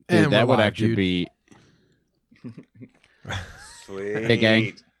Dude, And that we're would live, actually dude. be. Sweet. Hey,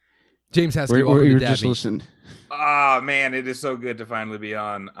 gang. James Heskey, We're welcome to just Dabney. listening. Ah, man, it is so good to finally be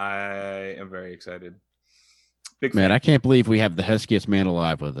on. I am very excited. Big Man, fan. I can't believe we have the huskiest man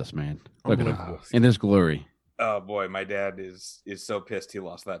alive with us, man. Look at him Unbelievable. in his glory. Oh boy, my dad is so pissed he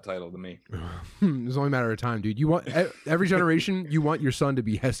lost that title to me. It's only a matter of time, dude. You want every generation, you want your son to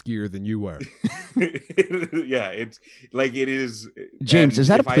be Heskier than you were. Yeah, it's like it is. James, and is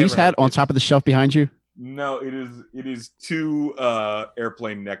that a if I police ever hat have on kids- top of the shelf behind you? No, it is. It is two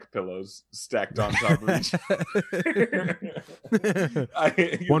airplane neck pillows stacked on top of each.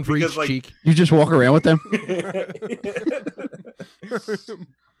 One for each like, cheek. You just walk around with them?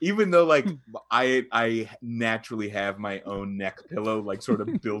 Even though like I naturally have my own neck pillow like sort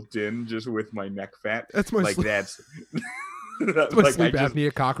of built in just with my neck fat. That's my like sleep, that's that's my like, sleep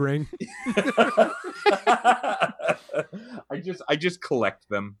apnea cock ring. I just collect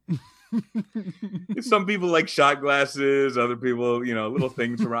them. Some people like shot glasses, other people, little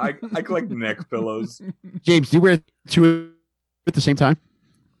things from I collect neck pillows. James, do you wear two at the same time?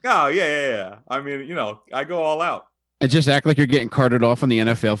 Oh yeah. I mean, I go all out. And just act like you're getting carted off on the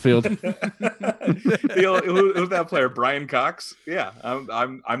NFL field? Who's that player? Brian Cox? Yeah,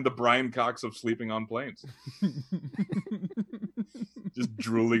 I'm the Brian Cox of sleeping on planes. Just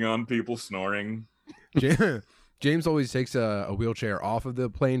drooling on people, snoring. James always takes a wheelchair off of the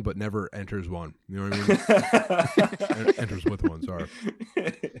plane, but never enters one. You know what I mean? Enters with one. Sorry.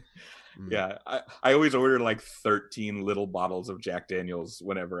 Yeah, I always order like 13 little bottles of Jack Daniels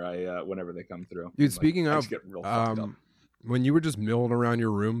whenever they come through. Dude, speaking I of, just get real fucked up. when you were just milling around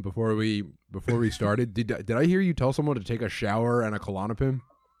your room before we started, did I hear you tell someone to take a shower and a Klonopin?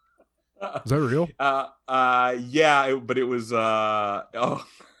 Is that real? Yeah, but it was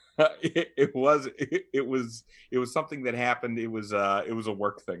it was something that happened. It was a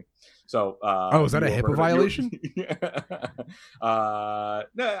work thing. So is that a HIPAA violation? No,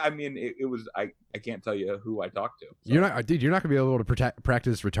 I mean it was. I can't tell you who I talked to. So. You're not going to be able to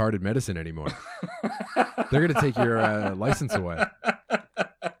practice retarded medicine anymore. They're going to take your license away.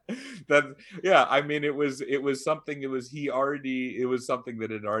 I mean it was something. It was something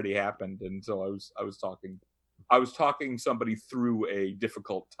that had already happened, and so I was talking somebody through a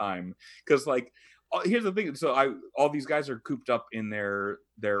difficult time because like. Here's the thing. So all these guys are cooped up in their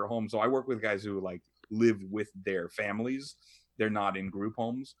homes. So I work with guys who like live with their families. They're not in group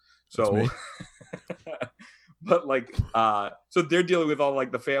homes. So, but like, so they're dealing with all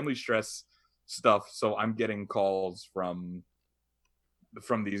like the family stress stuff. So I'm getting calls from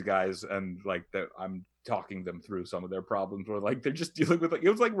these guys and like that I'm talking them through some of their problems where like they're just dealing with like it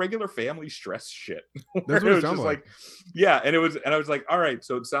was like regular family stress shit. That's what it sounds like. Yeah, and I was like, all right,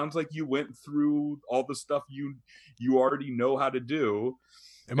 so it sounds like you went through all the stuff you already know how to do.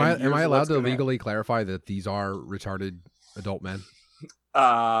 Am I allowed to legally clarify that these are retarded adult men?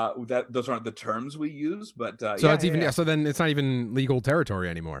 That those aren't the terms we use, but so so then it's not even legal territory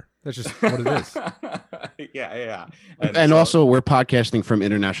anymore. That's just what it is. yeah. And so, also, we're podcasting from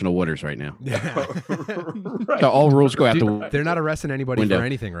international waters right now. Yeah. Right. So all rules go out the They're not arresting anybody window. for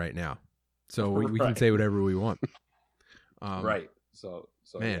anything right now, so we can say whatever we want. Right. So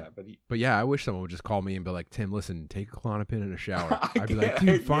man, yeah, but yeah, I wish someone would just call me and be like, Tim, listen, take a Klonopin and a shower. I'd be like,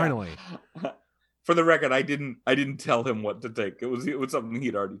 dude, finally. Yeah. For the record, I didn't tell him what to take. It was something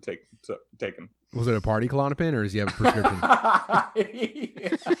he'd already taken. Was it a party Klonopin or does he have a prescription?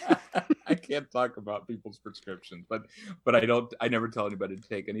 I can't talk about people's prescriptions, but I never tell anybody to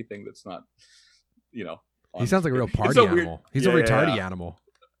take anything that's not, He sounds like a real party animal. He's a retarded animal.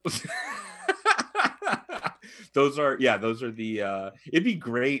 Those are the it'd be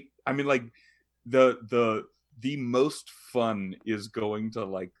great. I mean, like the most fun is going to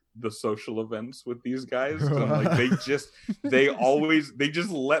like the social events with these guys. Like they just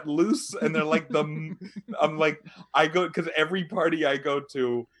let loose and they're like I'm like I go because every party I go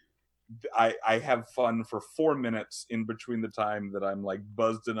to I have fun for 4 minutes in between the time that I'm like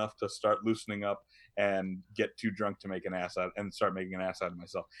buzzed enough to start loosening up and get too drunk to make an ass out and start making an ass out of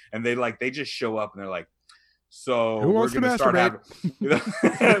myself. And they just show up and they're like, so we're gonna start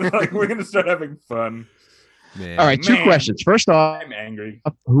having fun. Man. All right, two questions. First off, I'm angry.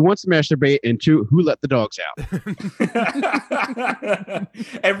 Who wants to masturbate? And two, who let the dogs out?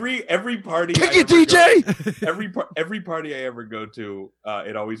 every party. Kick it, DJ. Every party I ever go to,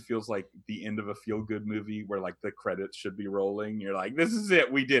 it always feels like the end of a feel good movie where like the credits should be rolling. You're like, this is it.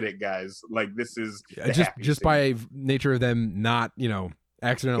 We did it, guys. Like this is just by nature of them not,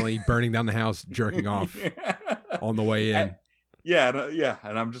 accidentally burning down the house, jerking off on the way in.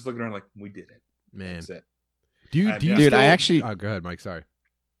 And I'm just looking around like, we did it. Man. That's it. Do you Dude, I actually... Oh, go ahead, Mike. Sorry.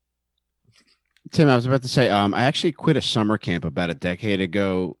 Tim, I was about to say, I actually quit a summer camp about a decade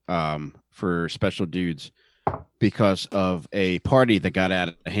ago, for special dudes because of a party that got out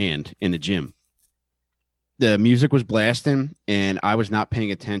of hand in the gym. The music was blasting and I was not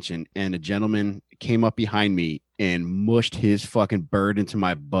paying attention. And a gentleman came up behind me and mushed his fucking bird into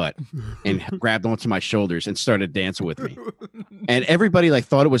my butt and grabbed onto my shoulders and started dancing with me. And everybody like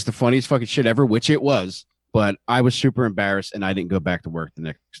thought it was the funniest fucking shit ever, which it was. But I was super embarrassed and I didn't go back to work the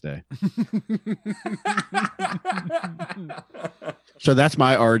next day. So that's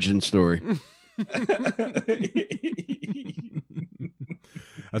my origin story.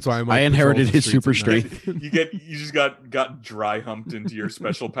 That's why I inherited his super strength. You just got dry humped into your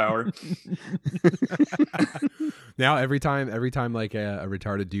special power. Now every time like a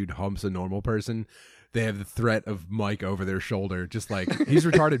retarded dude humps a normal person, they have the threat of Mike over their shoulder, just like he's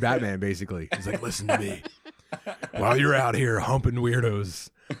retarded Batman basically. He's like, listen to me. While you're out here humping weirdos,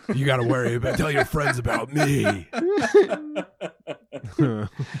 you got to worry about, tell your friends about me.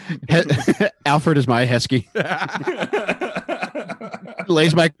 Alfred is my Hesky.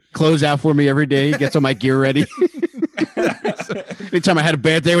 Lays my clothes out for me every day. He gets all my gear ready. Anytime I had a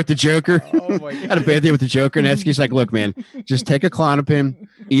bad day with the Joker, Oh my God. had a bad day with the Joker, and Hesky's like, look, man, just take a Klonopin,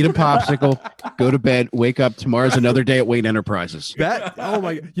 eat a popsicle, go to bed, wake up. Tomorrow's another day at Wayne Enterprises. Oh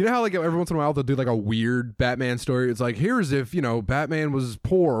my! You know how like every once in a while they'll do like a weird Batman story. It's like, here's if Batman was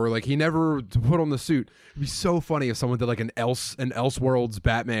poor or like he never put on the suit. It'd be so funny if someone did like an Elseworlds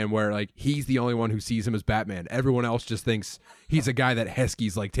Batman where like he's the only one who sees him as Batman. Everyone else just thinks he's a guy that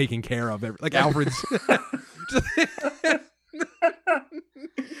Hesky's like taking care of. Like Alfred's.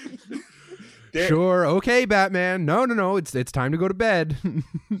 Sure, okay, Batman. No, it's time to go to bed.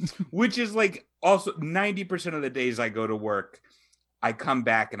 Which is like also 90% of the days I go to work, I come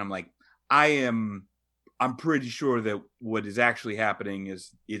back and I'm like, I'm pretty sure that what is actually happening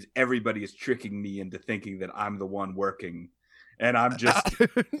is everybody is tricking me into thinking that I'm the one working, and I'm just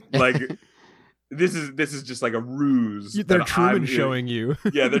like, this is just like a ruse. They're Truman showing you.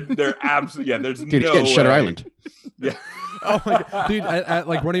 Yeah, they're absolutely, yeah. There's Dude, no it's Shutter way. Island. Yeah. Oh my God. Dude, at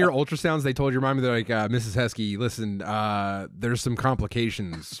like one of your ultrasounds, they told you, remind me, they're like, Mrs. Heskey, listen, there's some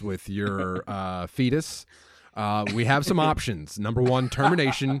complications with your fetus. We have some options. Number one,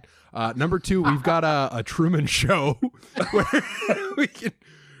 termination. Number two, we've got a Truman Show where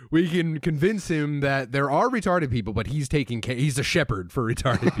we can convince him that there are retarded people, but he's taking care. He's a shepherd for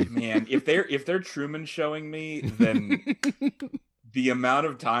retarded people. Man, if they're Truman showing me, then the amount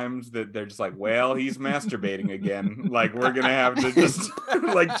of times that they're just like, well, he's masturbating again. Like, we're gonna have to just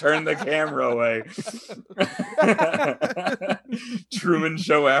like turn the camera away. Truman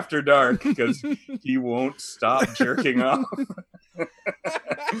Show After Dark, because he won't stop jerking off.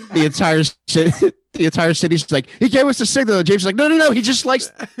 The entire city's like, he gave us a signal. And James is like, no, he just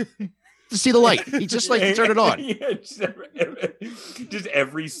likes to see the light. He just likes to turn it on. Yeah, just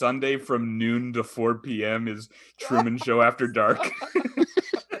every Sunday from noon to 4 p.m. is Truman Show After Dark.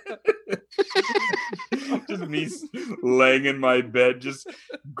 Just me laying in my bed, just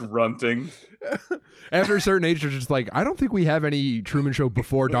grunting. After a certain age, they're just like, I don't think we have any Truman Show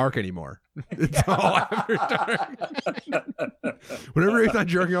before dark anymore. It's all after dark. Whenever he's not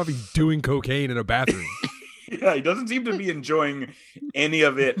jerking off, he's doing cocaine in a bathroom. Yeah, he doesn't seem to be enjoying any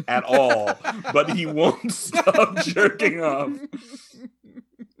of it at all, but he won't stop jerking off.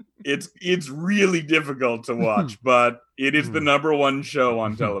 It's really difficult to watch, but it is the number one show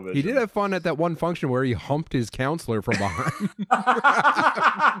on television. He did have fun at that one function where he humped his counselor from behind.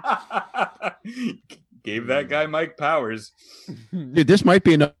 Gave that guy Mike Powers. Dude, this might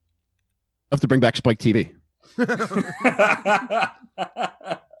be enough to bring back Spike TV.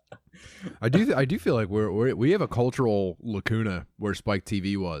 I do feel like we have a cultural lacuna where Spike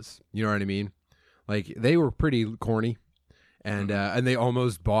TV was. You know what I mean? Like they were pretty corny, and they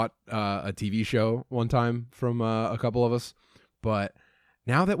almost bought a TV show one time from a couple of us. But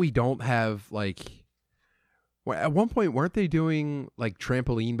now that we don't have like, at one point weren't they doing like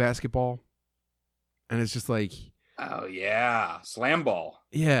trampoline basketball? And it's just like, oh yeah, slam ball.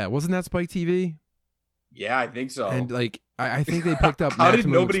 Yeah, wasn't that Spike TV? Yeah, I think so. And like, I think they picked up How did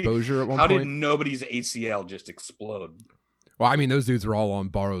maximum exposure at one How point. did nobody's ACL just explode? Well, I mean, those dudes were all on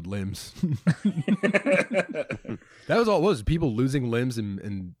borrowed limbs. That was all it was. People losing limbs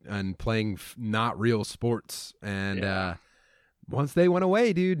and playing not real sports. And once they went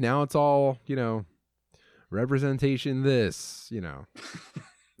away, dude, now it's all, representation this,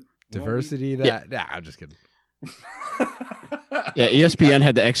 diversity that. Nah, I'm just kidding. Yeah, ESPN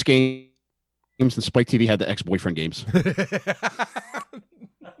had the X Games and Spike TV had the ex-boyfriend games.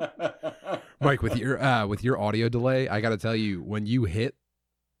 Mike, with your audio delay, I got to tell you, when you hit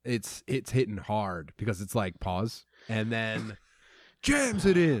it's hitting hard because it's like pause and then jams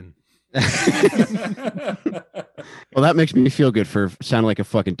it in. Well, that makes me feel good for sounding like a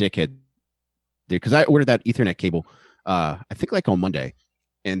fucking dickhead, dude. Because I ordered that Ethernet cable, I think like on Monday,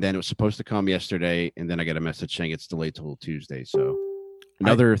 and then it was supposed to come yesterday, and then I got a message saying it's delayed till Tuesday. So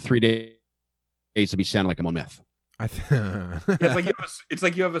another 3 days to be sounding like I'm on meth. It's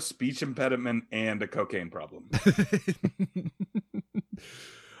like you have a speech impediment and a cocaine problem.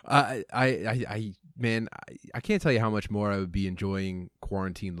 Man, I can't tell you how much more I would be enjoying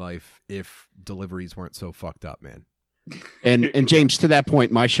quarantine life if deliveries weren't so fucked up, man. And James, to that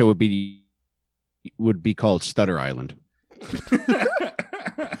point, my show would be called Stutter Island.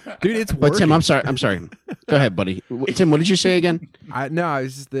 Dude, it's But working. Tim, I'm sorry. Go ahead, buddy. Tim, what did you say again? No,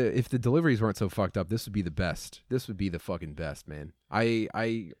 it's just if the deliveries weren't so fucked up, this would be the best. This would be the fucking best, man. I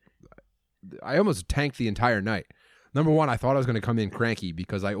almost tanked the entire night. Number one, I thought I was going to come in cranky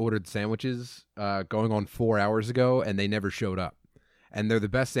because I ordered sandwiches going on 4 hours ago, and they never showed up. And they're the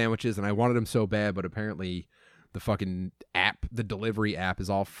best sandwiches, and I wanted them so bad, but apparently the fucking app, the delivery app, is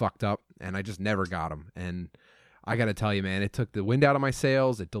all fucked up, and I just never got them. And I got to tell you, man, it took the wind out of my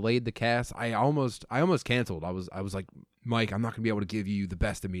sails. It delayed the cast. I almost canceled. I was like, Mike, I'm not going to be able to give you the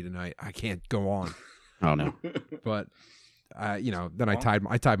best of me tonight. I can't go on. Oh no. But then I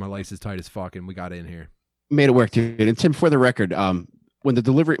tied my laces tight as fuck, and we got in here. Made it work, dude. And Tim, for the record,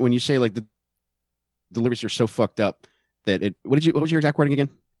 when you say like the deliveries are so fucked up that what was your exact wording again?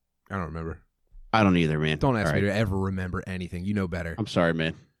 I don't remember. I don't either, man. Don't ask All me right. to ever remember anything. You know better. I'm sorry,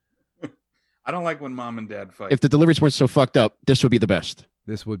 man. I don't like when mom and dad fight. If the deliveries weren't so fucked up, this would be the best.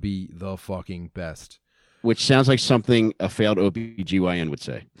 This would be the fucking best. Which sounds like something a failed OBGYN would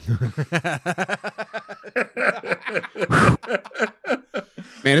say.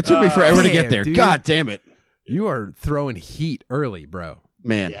 Man, it took me forever to get there. dude. God damn it. You are throwing heat early, bro.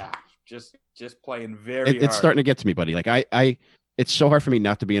 Man. Yeah, just playing very hard. It's starting to get to me, buddy. Like it's so hard for me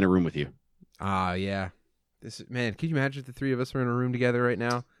not to be in a room with you. Yeah. Man, can you imagine if the three of us were in a room together right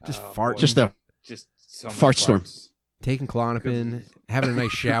now? Just farting. Just so many fart storm. farts. Taking Klonopin, having a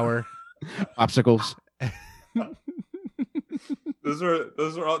nice shower. Obstacles. Those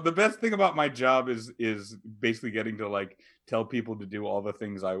are all the best thing about my job is basically getting to like tell people to do all the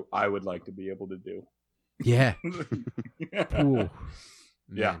things I would like to be able to do. Yeah. Ooh.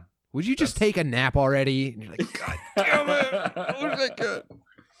 Yeah. Man. Would you just take a nap already? And you're like, God damn it. I wish I could.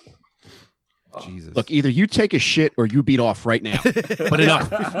 Jesus. Look, either you take a shit or you beat off right now. But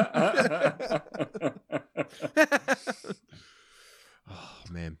enough. Oh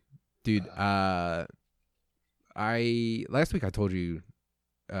man. Dude, last week I told you,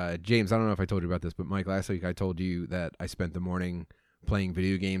 James, I don't know if I told you about this, but Mike, last week I told you that I spent the morning playing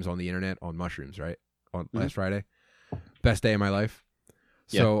video games on the internet on mushrooms, right? On last Friday. Best day of my life.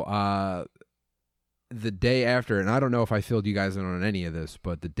 Yeah. So the day after, and I don't know if I filled you guys in on any of this,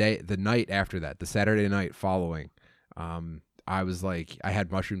 but the night after that, the Saturday night following, I was like, I had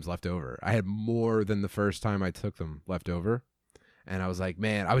mushrooms left over. I had more than the first time I took them left over. And I was like,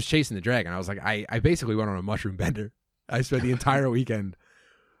 man, I was chasing the dragon. I was like, I basically went on a mushroom bender. I spent the entire weekend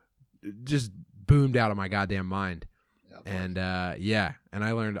just boomed out of my goddamn mind. And and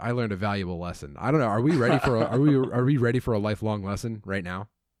I learned a valuable lesson. I don't know. Are we ready for are we ready for a lifelong lesson right now?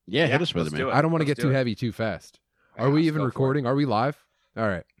 Yeah, hit us with let's it, do man. I don't want to Let's get do too it. heavy too fast. Are we even Go for it. recording? Are we live? All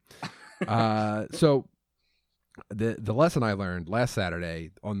right. So the lesson I learned last Saturday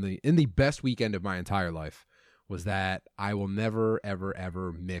in the best weekend of my entire life was that I will never ever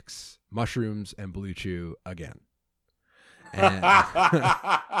ever mix mushrooms and Blue Chew again. And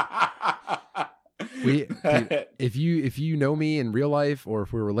dude, if you know me in real life or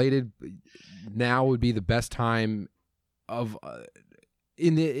if we're related, now would be the best time of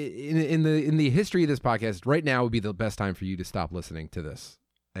in the history of this podcast. Right now would be the best time for you to stop listening to this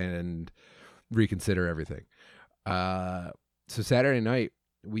and reconsider everything. So Saturday night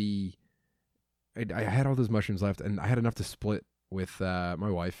I had all those mushrooms left, and I had enough to split with my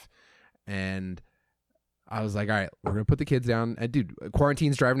wife, and I was like, all right, we're going to put the kids down. And dude,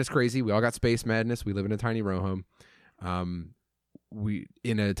 quarantine's driving us crazy. We all got space madness. We live in a tiny row home. We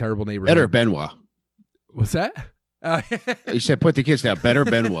in a terrible neighborhood. Better Benoit. What's that? You said put the kids down. Better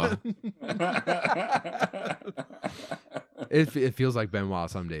Benoit. It feels like Benoit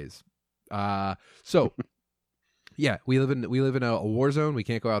some days. So yeah, we live in a war zone. We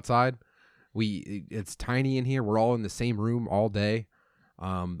can't go outside. It's tiny in here. We're all in the same room all day.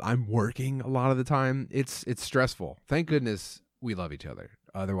 I'm working a lot of the time. It's stressful. Thank goodness we love each other.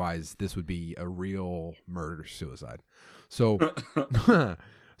 Otherwise, this would be a real murder suicide. So,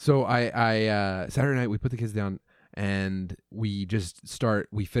 so I Saturday night we put the kids down, and we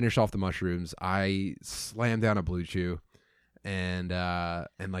finish off the mushrooms. I slam down a Blue Chew and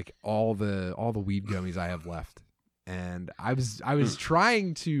like all the weed gummies I have left. And I was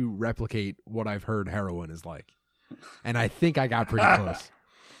trying to replicate what I've heard heroin is like. And I think I got pretty close.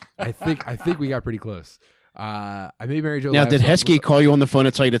 I think we got pretty close. I made Mary Jo. Now, did Heskey call you on the phone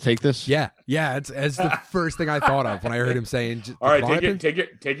to tell you to take this? Yeah. It's the first thing I thought of when I heard him saying. All right,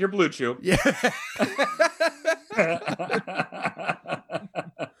 take your Blue Chew. Yeah.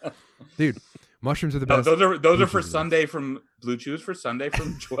 Dude, mushrooms are the best. No, those are for Sunday from Blue Chews for Sunday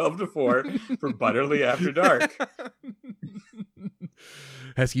from 12 to 4 for Butterly After Dark.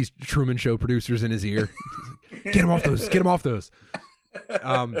 Heskey's Truman Show producers in his ear. Get him off those. Get him off those.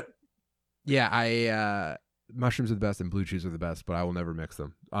 Yeah, mushrooms are the best and Blue Chews are the best, but I will never mix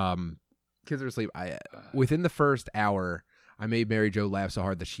them. Kids are asleep. Within the first hour, I made Mary Jo laugh so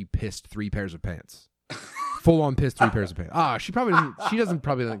hard that she pissed 3 pairs of pants. Full on pissed 3 pairs of pants. She doesn't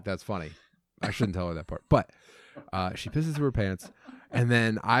probably think that's funny. I shouldn't tell her that part. But she pisses through her pants. And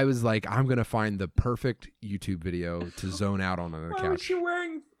then I was like, I'm going to find the perfect YouTube video to zone out on the couch. Was she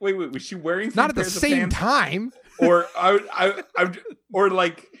wearing? Wait, was she wearing? Not at the same time. Or or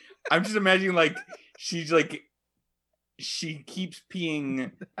like, I'm just imagining like she's like, she keeps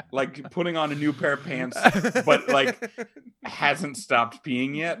peeing, like putting on a new pair of pants, but like hasn't stopped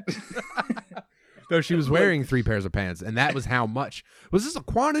peeing yet. No, she was wearing 3 pairs of pants, and that was how much. Was this a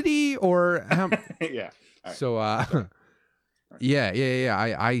quantity or how? Yeah. Right. So,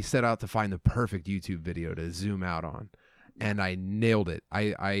 yeah. I set out to find the perfect YouTube video to zoom out on, and I nailed it.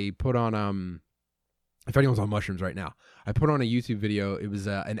 I put on if anyone's on mushrooms right now, I put on a YouTube video. It was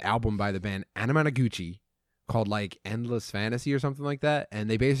an album by the band Anamanaguchi called like Endless Fantasy or something like that, and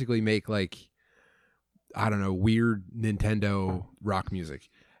they basically make like, I don't know, weird Nintendo rock music,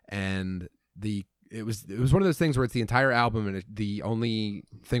 and it was one of those things where it's the entire album and the only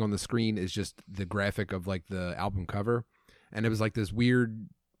thing on the screen is just the graphic of like the album cover. And it was like this weird,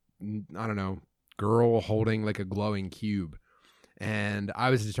 I don't know, girl holding like a glowing cube. And I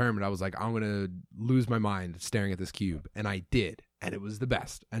was determined. I was like, I'm going to lose my mind staring at this cube. And I did. And it was the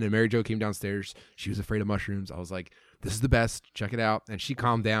best. And then Mary Jo came downstairs. She was afraid of mushrooms. I was like, this is the best. Check it out. And she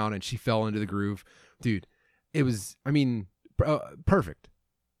calmed down and she fell into the groove. Dude, it was, perfect.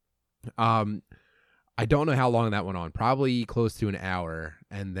 I don't know how long that went on. Probably close to an hour.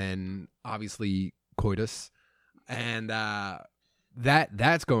 And then obviously coitus. And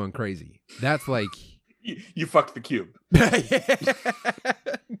that's going crazy. That's like you fucked the cube.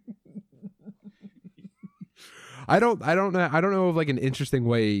 I don't know of like an interesting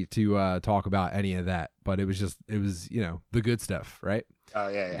way to talk about any of that, but it was the good stuff, right? Oh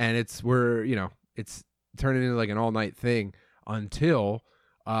yeah. And it's turning into like an all night thing until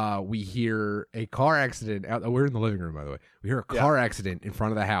we hear a car accident. We're in the living room, by the way. We hear a car accident in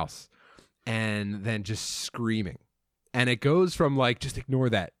front of the house, and then just screaming. And it goes from like, just ignore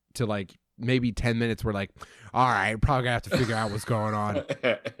that, to like maybe 10 minutes. We're like, all right, probably gonna have to figure out what's going on.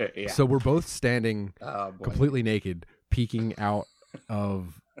 Yeah. So we're both standing completely naked, peeking out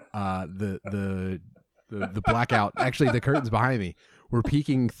of the blackout. Actually, the curtains behind me. We're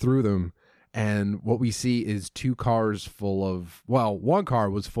peeking through them. And what we see is 2 cars full of, one car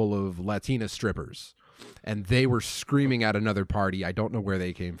was full of Latina strippers, and they were screaming at another party. I don't know where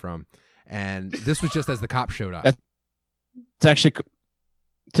they came from. And this was just as the cops showed up. It's actually,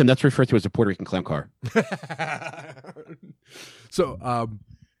 Tim, that's referred to as a Puerto Rican clown car. So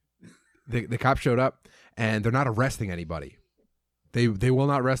the cops showed up, and they're not arresting anybody. They will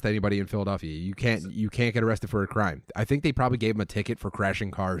not arrest anybody in Philadelphia. You can't get arrested for a crime. I think they probably gave them a ticket for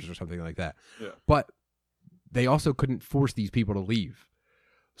crashing cars or something like that. Yeah. But they also couldn't force these people to leave.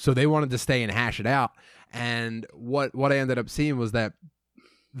 So they wanted to stay and hash it out. And what I ended up seeing was that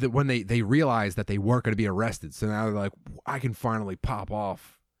when they realized that they weren't going to be arrested, so now they're like, I can finally pop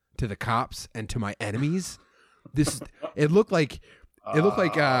off to the cops and to my enemies. It looked like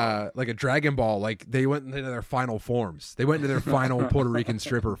a Dragon Ball. Like they went into their final forms. They went into their final Puerto Rican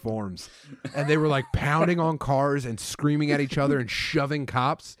stripper forms, and they were like pounding on cars and screaming at each other and shoving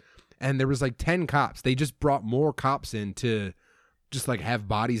cops. And there was like 10 cops. They just brought more cops in to just like have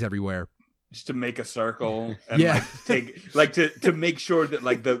bodies everywhere, just to make a circle. And to make sure that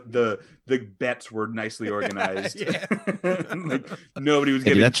like the bets were nicely organized. Like nobody was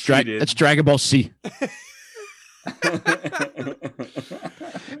getting cheated. That's Dragon Ball C.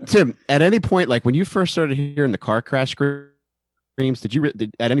 Tim, at any point, like when you first started hearing the car crash screams,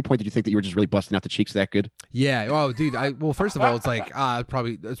 at any point did you think that you were just really busting out the cheeks that good? Yeah. Oh, dude. First of all, it's like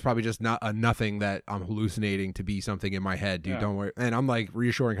it's probably just not a nothing that I'm hallucinating to be something in my head, dude. Yeah. Don't worry. And I'm like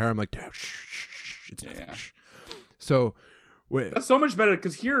reassuring her. I'm like, shh. So that's so much better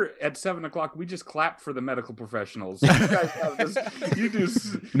because here at 7:00 we just clap for the medical professionals. You guys have this, you do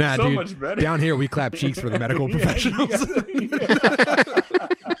so dude, much better. Down here we clap cheeks for the medical professionals.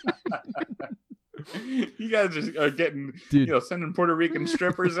 You guys are getting, dude, sending Puerto Rican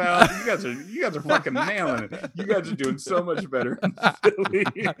strippers out. You guys are fucking nailing it. You guys are doing so much better in Philly.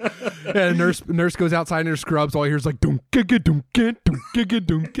 And nurse goes outside in her scrubs. All I hear is like dunk dunk dunk dunk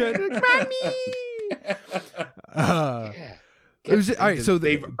mommy. It was all right. So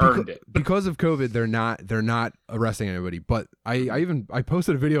they've earned it because of COVID. They're not arresting anybody. But I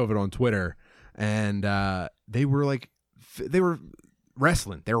posted a video of it on Twitter, and they were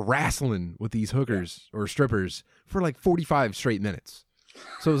wrestling. They're wrestling with these hookers or strippers for like 45 straight minutes.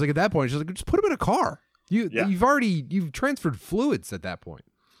 So it was like at that point, it's just like just put them in a car. You've transferred fluids at that point.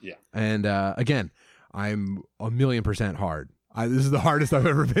 Yeah. And again, I'm 1,000,000% hard. This is the hardest I've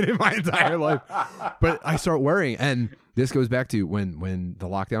ever been in my entire life. But I start worrying, and this goes back to when the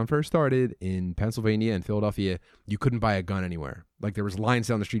lockdown first started in Pennsylvania and Philadelphia. You couldn't buy a gun anywhere. Like there was lines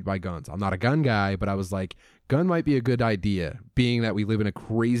down the street to buy guns. I'm not a gun guy, but I was like, gun might be a good idea, being that we live in a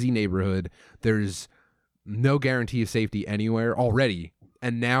crazy neighborhood. There's no guarantee of safety anywhere already,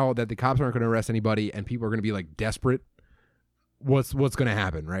 and now that the cops aren't going to arrest anybody and people are going to be like desperate, what's going to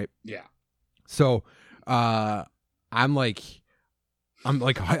happen, right? Yeah. So I'm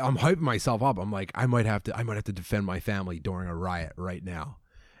hyping myself up. I'm like, I might have to defend my family during a riot right now.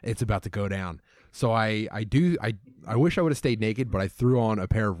 It's about to go down. So I wish I would have stayed naked, but I threw on a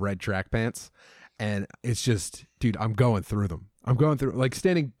pair of red track pants, and it's just, dude, I'm going through them. I'm going through, like,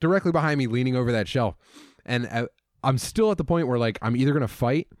 standing directly behind me, leaning over that shelf, and I'm still at the point where like I'm either gonna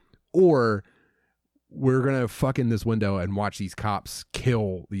fight or we're gonna fuck in this window and watch these cops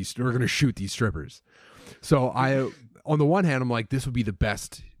kill these. We're gonna shoot these strippers. So on the one hand, I'm like, this would be the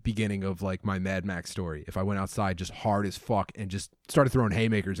best beginning of like my Mad Max story if I went outside just hard as fuck and just started throwing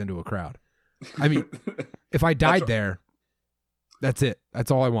haymakers into a crowd. I mean, if I died there, that's it. That's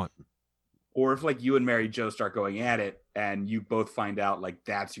all I want. Or if like you and Mary Jo start going at it and you both find out like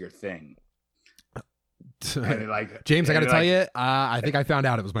that's your thing. And like, James, I got to tell you, I think I found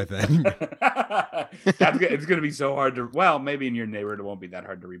out it was my thing. It's going to be so hard to. Well, maybe in your neighborhood it won't be that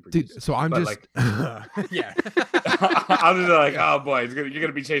hard to reproduce. Dude, so I'm just like, yeah. I'm just like, oh boy, you're going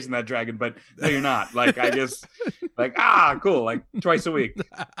to be chasing that dragon, but no, you're not. Like, I just like cool, like twice a week.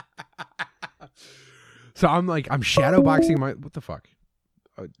 So I'm shadow boxing my. What the fuck?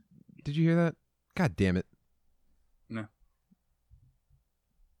 Did you hear that? God damn it! No.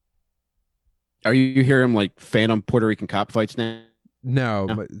 Are you hearing like phantom Puerto Rican cop fights now? No,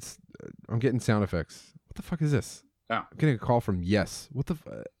 but I'm getting sound effects. What the fuck is this? Oh. I'm getting a call from Yes. What the?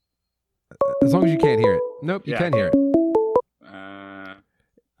 As long as you can't hear it. Nope, you can hear it.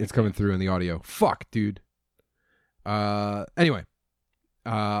 It's coming through in the audio. Fuck, dude. Anyway,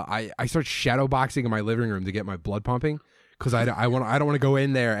 I start shadow boxing in my living room to get my blood pumping because I don't want to go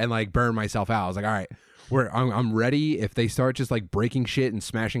in there and like burn myself out. I was like, all right. I'm ready. If they start just like breaking shit and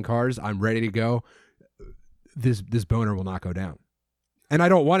smashing cars, I'm ready to go. This boner will not go down, and I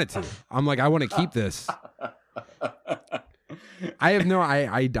don't want it to. I'm like, I want to keep this. I have no.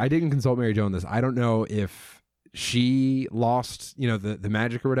 I didn't consult Mary Jo on this. I don't know if she lost, the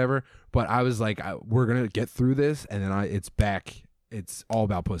magic or whatever. But I was like, we're gonna get through this, and then it's back. It's all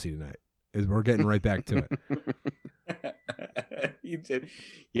about pussy tonight. We're getting right back to it. You did,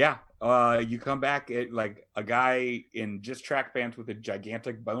 yeah. You come back at like a guy in just track pants with a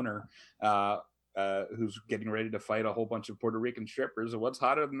gigantic boner, who's getting ready to fight a whole bunch of Puerto Rican strippers. And what's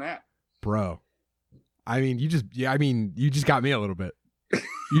hotter than that, bro? I mean, you just got me a little bit.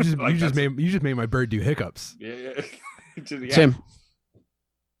 You just like you just made my bird do hiccups. Yeah. Yeah. Tim,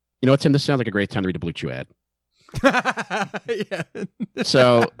 you know what, Tim? This sounds like a great time to read a Blue Chew ad. Yeah.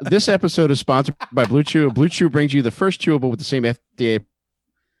 So this episode is sponsored by Blue Chew. Blue Chew brings you the first chewable with the same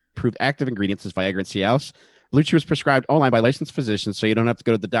FDA-approved active ingredients as Viagra and Cialis. Blue Chew is prescribed online by licensed physicians, so you don't have to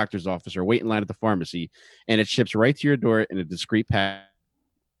go to the doctor's office or wait in line at the pharmacy. And it ships right to your door in a discreet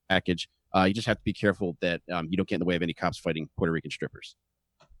package. You just have to be careful that you don't get in the way of any cops fighting Puerto Rican strippers.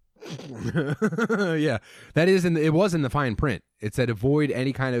 Yeah, that is it was in the fine print. It said avoid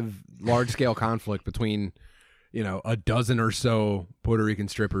any kind of large-scale conflict between a dozen or so Puerto Rican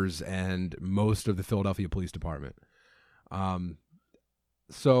strippers and most of the Philadelphia Police Department.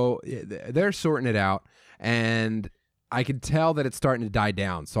 So they're sorting it out, and I could tell that it's starting to die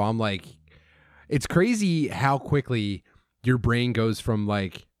down. So I'm like, it's crazy how quickly your brain goes from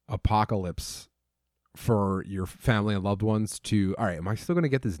like apocalypse for your family and loved ones to, all right, am I still going to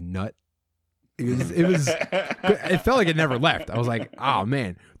get this nut? It felt like it never left. I was like, oh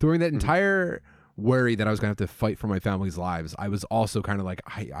man, during that entire worried that I was gonna have to fight for my family's lives, I was also kind of like,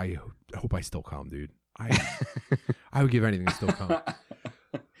 I hope I still come, dude. I would give anything to still come.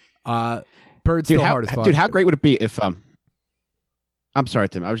 Bird's Dude, still hard as fuck. Dude, how great would it be if I'm sorry,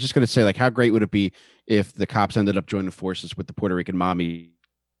 Tim. I was just going to say, like, how great would it be if the cops ended up joining forces with the Puerto Rican mommies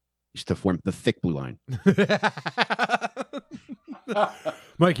to form the Thick Blue Line?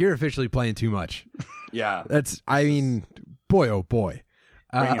 Mike, you're officially playing too much. Yeah. I mean, boy, oh boy.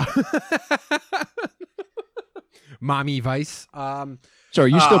 Mommy Vice. So are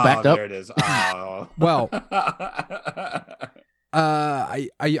you still backed up? There it is. Oh. Well,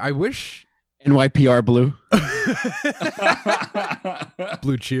 I wish NYPR Blue.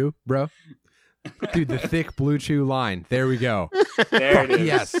 Blue Chew, bro. Dude, the Thick Blue Chew line. There we go. There it is.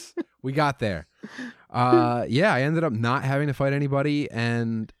 Yes, we got there. Yeah, I ended up not having to fight anybody,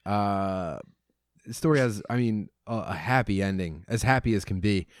 and the story has, I mean, a happy ending, as happy as can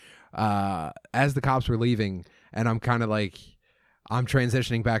be. As the cops were leaving, and I'm kind of like, I'm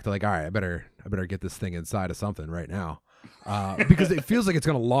transitioning back to like, all right, I better get this thing inside of something right now, because it feels like it's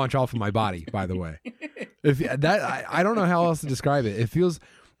gonna launch off of my body. By the way, if that, I don't know how else to describe it. It feels.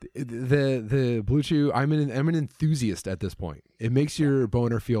 The Blue Chew, I'm an enthusiast at this point. It makes your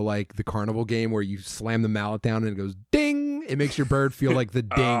boner feel like the carnival game where you slam the mallet down and it goes ding. It makes your bird feel like the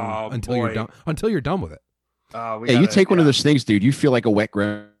ding until you're done with it. You take one of those things, dude. You feel like a wet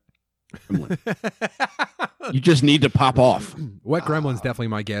gremlin. You just need to pop off. Wet Gremlin's definitely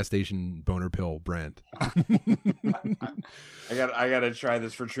my gas station boner pill brand. I gotta try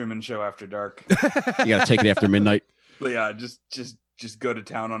this for Truman Show After Dark. You gotta take it after midnight. But yeah, just go to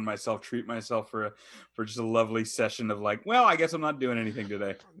town on myself, treat myself for just a lovely session of like, well, I guess I'm not doing anything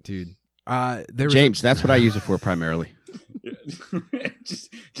today, dude. James, that's what I use it for primarily.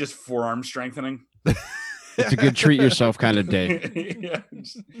 just forearm strengthening. It's a good treat yourself kind of day. Yeah,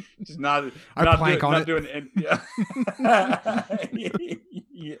 just not doing it.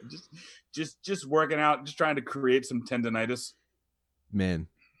 Yeah, just working out, just trying to create some tendonitis. Man,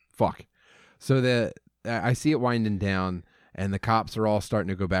 fuck. So I see it winding down. And the cops are all starting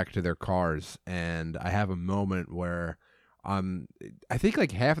to go back to their cars. And I have a moment where I think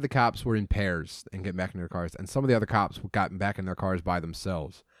like half of the cops were in pairs and getting back in their cars. And some of the other cops got back in their cars by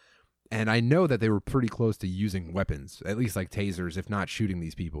themselves. And I know that they were pretty close to using weapons, at least like tasers, if not shooting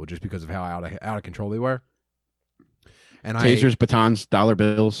these people, just because of how out of control they were. And tasers, batons, dollar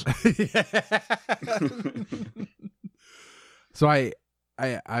bills. So I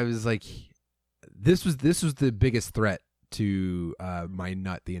was like, this was the biggest threat to my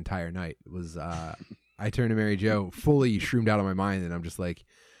nut the entire night. Was I turned to Mary Jo fully shroomed out of my mind, and I'm just like,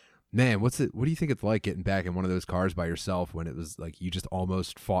 man, what do you think it's like getting back in one of those cars by yourself when it was like you just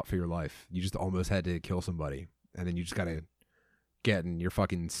almost fought for your life, you just almost had to kill somebody, and then you just gotta get in your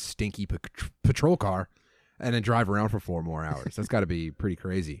fucking stinky patrol car and then drive around for 4 more hours. That's got to be pretty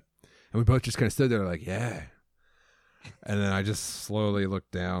crazy. And we both just kind of stood there like, yeah. And then I just slowly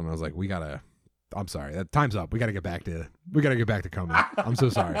looked down and I was like, I'm sorry. That time's up. We got to get back to coming. I'm so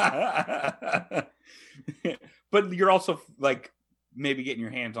sorry. But you're also like maybe getting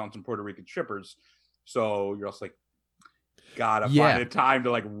your hands on some Puerto Rican strippers. So you're also like, gotta find a time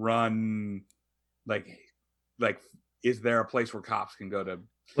to like run. Like, is there a place where cops can go to?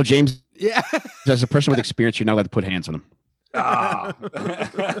 Well, James, as a person with experience, you're not allowed to put hands on them.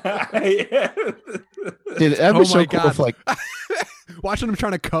 Dude, that'd be so cool if, like, watching them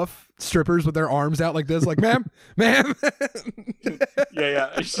trying to cuff strippers with their arms out like this, like, ma'am.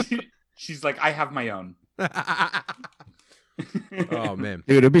 Yeah. She's like, I have my own. Oh man,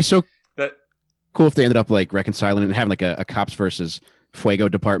 dude, it'd be so cool if they ended up like reconciling and having like a cops versus Fuego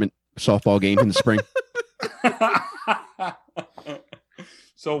department softball game in the spring.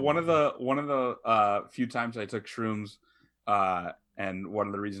 So one of the few times I took shrooms, and one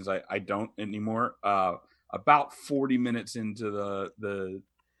of the reasons I don't anymore, about 40 minutes into the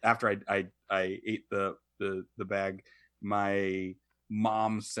after I ate the bag, my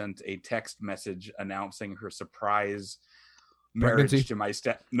mom sent a text message announcing her surprise marriage to my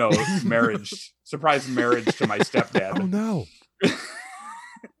surprise marriage to my stepdad. Oh no.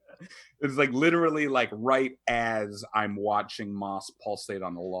 It's like literally like right as I'm watching moss pulsate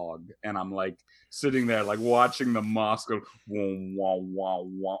on the log, and I'm like sitting there like watching the moss go whoom, wah, wah,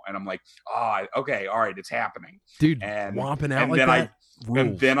 wah, and I'm like, okay, all right, it's happening, dude. And whomping out and like then that.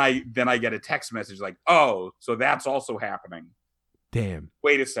 And then I get a text message like, oh, so that's also happening. Damn.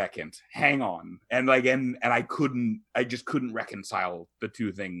 Wait a second, hang on, and I just couldn't reconcile the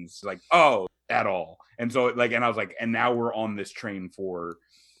two things, like, at all. And so like, and I was like, and now we're on this train for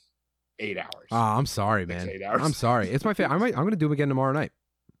 8 hours. Oh, I'm sorry, man. 8 hours. I'm sorry. It's my favorite. I'm going to do them again tomorrow night.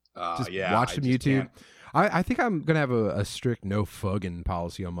 Just yeah, watch I some just YouTube. can't. I think I'm gonna have a strict no fugging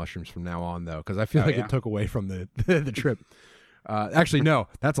policy on mushrooms from now on, though, because I feel like yeah? it took away from the the trip. Actually, no,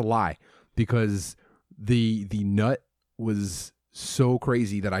 that's a lie, because the nut was so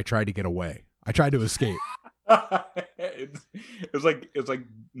crazy that I tried to get away. I tried to escape. It was like It's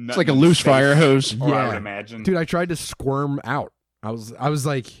like a loose fire hose. Or I Yeah. would imagine. Dude, I tried to squirm out. I was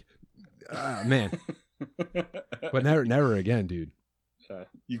like, man, but never again, dude.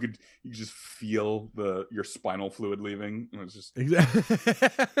 You could just feel your spinal fluid leaving. It was just yeah.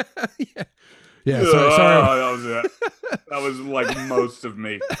 Yeah, sorry. That was it. That was like most of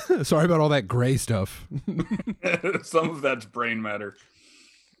me. Sorry about all that gray stuff. Some of that's brain matter.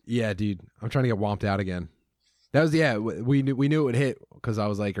 Yeah, dude, I'm trying to get womped out again. That was we knew it would hit, because I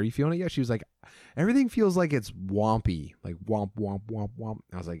was like, "Are you feeling it yet?" She was like, "Everything feels like it's wompy, like womp womp womp womp."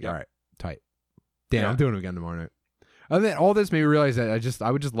 I was like, "All right, tight." Damn, Yeah. I'm doing it again tomorrow night. And then all this made me realize that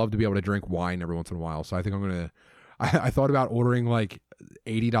I would just love to be able to drink wine every once in a while. So I think I'm gonna. I thought about ordering like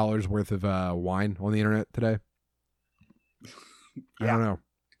 $80 worth of wine on the internet today. I Yeah. don't know.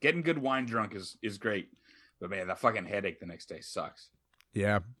 Getting good wine drunk is great, but man, that fucking headache the next day sucks.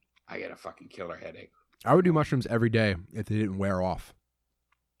 Yeah, I get a fucking killer headache. I would do mushrooms every day if they didn't wear off.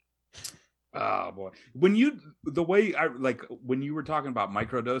 Oh boy, when you were talking about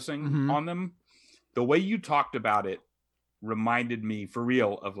microdosing Mhm. on them, the way you talked about it reminded me for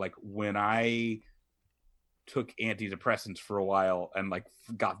real of like when I took antidepressants for a while and like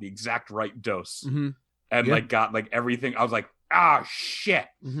got the exact right dose Mm-hmm. and Yeah. like got like everything. I was like, ah, shit,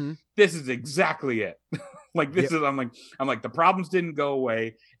 Mm-hmm. this is exactly it. Like this is I'm like the problems didn't go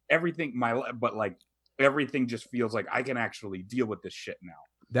away. Everything but like everything just feels like I can actually deal with this shit now.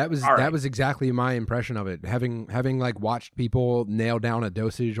 That was All right. that was exactly my impression of it. Having like watched people nail down a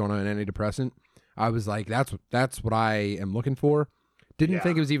dosage on an antidepressant, I was like, that's what I am looking for. Didn't Yeah.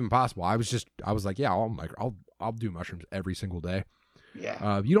 think it was even possible. I was like, yeah, I'll do mushrooms every single day.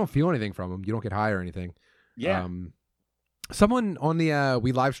 Yeah. You don't feel anything from them. You don't get high or anything. Yeah. Someone on the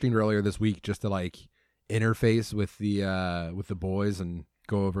we live streamed earlier this week just to like interface with the boys and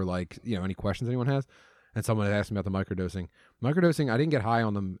go over like, you know, any questions anyone has. And someone had asked me about the microdosing. Microdosing, I didn't get high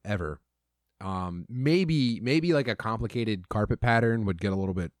on them ever. Maybe like a complicated carpet pattern would get a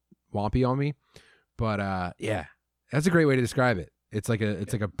little bit wompy on me. But yeah, that's a great way to describe it. It's like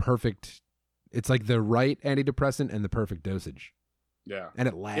a perfect. It's like the right antidepressant and the perfect dosage, Yeah. and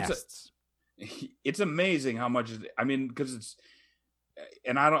it lasts. It's amazing how much I mean, because it's,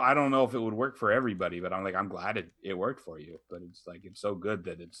 and I don't know if it would work for everybody, but I'm glad it worked for you. But it's like it's so good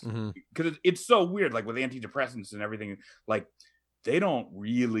that it's Mhm. because it's so weird, like with antidepressants and everything, like they don't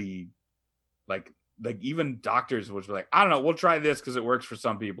really like even doctors would be like, I don't know, we'll try this because it works for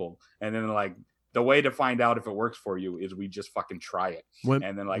some people, and then like the way to find out if it works for you is we just fucking try it,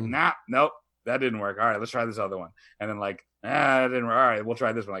 and then like nope, that didn't work. All right, let's try this other one, and then like that didn't work. All right, we'll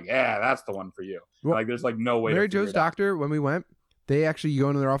try this one. Like that's the one for you. Well, like there's like no way. Mary to figure Jo's it out. doctor, when we went, they actually go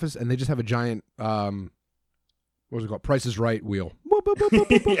into their office and they just have a giant what was it called? Price is Right wheel.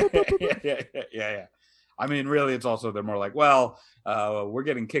 Yeah. I mean, really, it's also they're more like, well, we're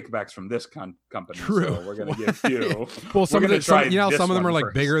getting kickbacks from this company, True. so we're going to give you. Well, some we're of gonna try you know, this some of them one are like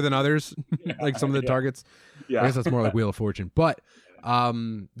first. bigger than others, Yeah, like some of the yeah. targets. I Yeah, guess that's more like Wheel of Fortune. But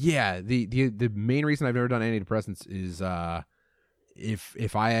yeah, the main reason I've never done antidepressants is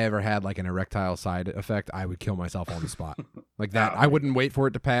if I ever had like an erectile side effect, I would kill myself on the spot. Like that. I wouldn't wait for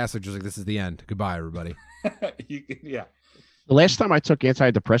it to pass. Or just like, this is the end. Goodbye, everybody. yeah. The last time I took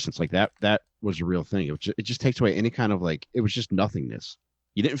antidepressants like that was a real thing. It just takes away any kind of like, it was just nothingness.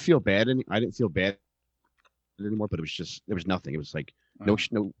 You didn't feel bad. I didn't feel bad anymore, but there was nothing. It was like no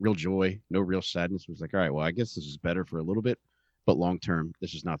real joy, no real sadness. It was like, all right, well, I guess this is better for a little bit, but long term,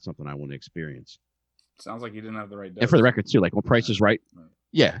 this is not something I want to experience. Sounds like you didn't have the right dose. And for the record too, like on Price is Right.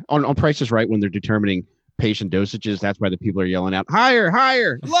 Yeah. On Price is Right, when they're determining patient dosages, that's why the people are yelling out, higher,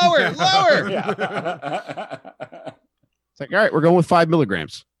 lower, lower. Yeah. It's like, all right, we're going with 5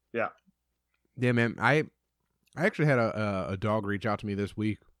 milligrams. Yeah, man. I actually had a dog reach out to me this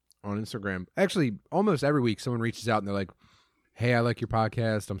week on Instagram. Actually, almost every week someone reaches out and they're like, hey, I like your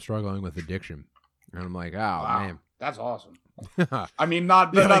podcast. I'm struggling with addiction. And I'm like, oh, Wow. That's awesome. man. I mean,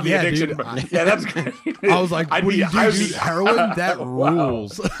 not Yeah, not like, the yeah, addiction, dude. but yeah, that's good. I was like, what do you do, dude? Heroin? That Wow.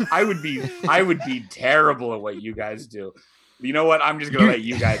 rules. I would be terrible at what you guys do. You know what? I'm just gonna let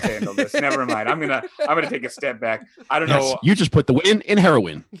you guys handle this. Never mind. I'm gonna take a step back. I don't Yes, know. you just put the win in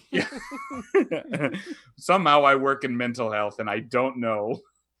heroin. Yeah. Somehow I work in mental health, and I don't know.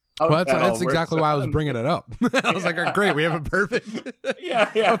 how Well, that all that's works exactly why I was out. bringing it up. I was like, oh, great, we have a perfect, Yeah.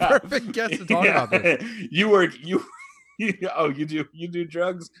 a perfect guest to talk about this. You Oh, you do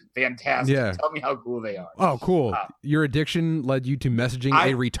drugs? Fantastic. Yeah. Tell me how cool they are. Oh, cool. Your addiction led you to messaging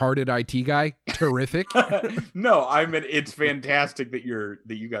a retarded IT guy? Terrific. No, I mean, it's fantastic that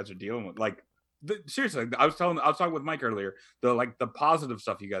you guys are dealing with, like, seriously, I was talking with Mike earlier, the positive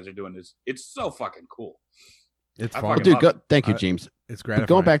stuff you guys are doing it's so fucking cool. It's I fun. fucking love it. Thank you, James. It's But gratifying.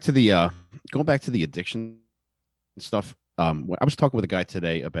 going back to the addiction stuff. I was talking with a guy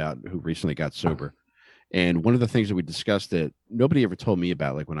today who recently got sober, and one of the things that we discussed that nobody ever told me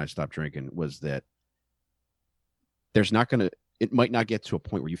about, like when I stopped drinking, was that it might not get to a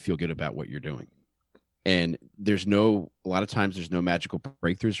point where you feel good about what you're doing, and a lot of times there's no magical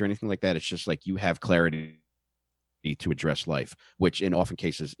breakthroughs or anything like that. It's just like you have clarity to address life, which in often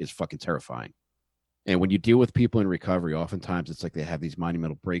cases is fucking terrifying. And when you deal with people in recovery, oftentimes it's like they have these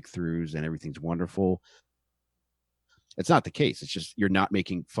monumental breakthroughs and everything's wonderful. It's not the case. It's just you're not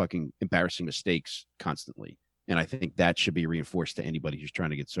making fucking embarrassing mistakes constantly. And I think that should be reinforced to anybody who's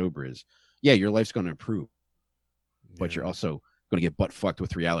trying to get sober is, yeah, your life's going to improve, but you're also going to get butt fucked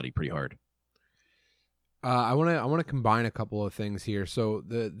with reality pretty hard. I want to combine a couple of things here. So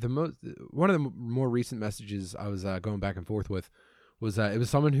one of the more recent messages I was going back and forth with was it was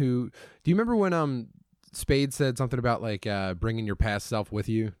someone who, do you remember when Spade said something about like bringing your past self with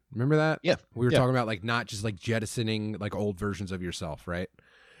you? Remember that? Yeah. We were talking about like not just like jettisoning like old versions of yourself, right?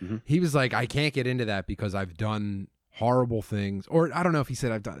 Mm-hmm. He was like, I can't get into that because I've done horrible things, or I don't know if he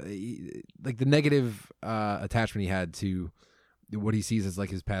said I've done like the negative attachment he had to what he sees as like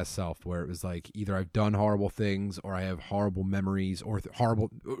his past self, where it was like either I've done horrible things or I have horrible memories or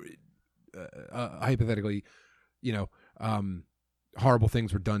horrible hypothetically, horrible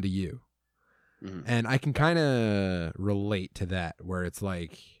things were done to you. Mm-hmm. And I can kind of relate to that, where it's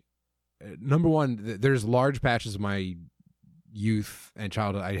like, number one, there's large patches of my youth and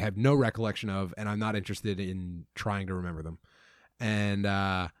childhood I have no recollection of, and I'm not interested in trying to remember them. And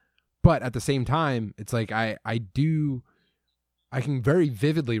but at the same time, it's like I can very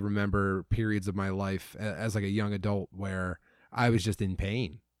vividly remember periods of my life as like a young adult where I was just in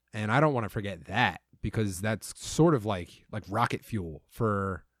pain, and I don't want to forget that, because that's sort of like rocket fuel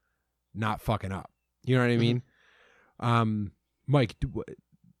for not fucking up. You know what I mean? Mm-hmm. Mike,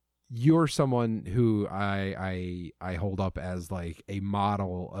 you're someone who I hold up as like a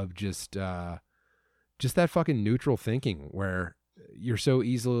model of just that fucking neutral thinking, where you're so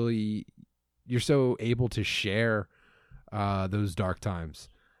able to share those dark times,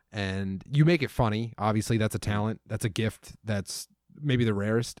 and you make it funny. Obviously that's a talent, that's a gift, that's maybe the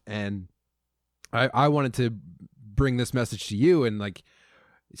rarest. And I wanted to bring this message to you and like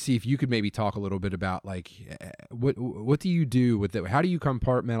see if you could maybe talk a little bit about like what do you do with it? How do you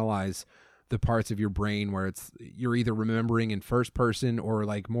compartmentalize the parts of your brain where you're either remembering in first person or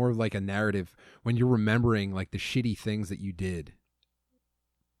like more like a narrative when you're remembering like the shitty things that you did?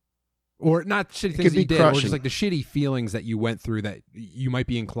 Or not shitty things that you did, or just like the shitty feelings that you went through that you might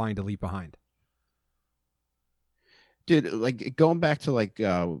be inclined to leave behind. Dude, like going back to like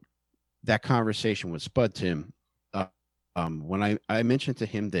that conversation with Spud Tim, when I mentioned to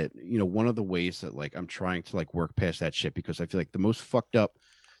him that, one of the ways that like I'm trying to like work past that shit, because I feel like the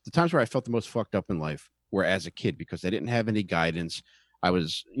times where I felt the most fucked up in life were as a kid, because I didn't have any guidance. I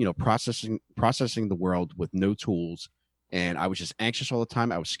was, processing the world with no tools. And I was just anxious all the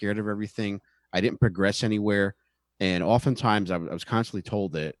time. I was scared of everything. I didn't progress anywhere. And oftentimes I was constantly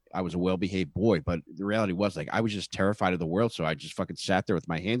told that I was a well-behaved boy. But the reality was like I was just terrified of the world. So I just fucking sat there with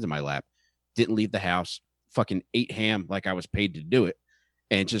my hands in my lap, didn't leave the house, fucking ate ham like I was paid to do it,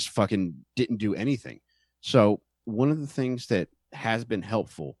 and just fucking didn't do anything. So one of the things that has been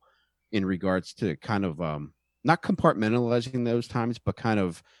helpful in regards to kind of not compartmentalizing those times, but kind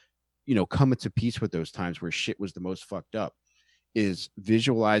of coming to peace with those times where shit was the most fucked up, is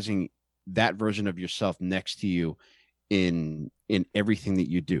visualizing that version of yourself next to you in everything that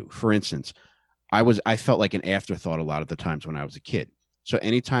you do. For instance, I felt like an afterthought a lot of the times when I was a kid. So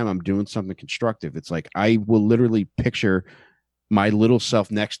anytime I'm doing something constructive, it's like I will literally picture my little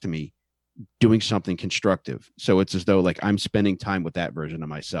self next to me doing something constructive. So it's as though like I'm spending time with that version of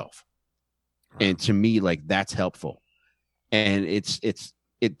myself. Wow. And to me, like that's helpful. And it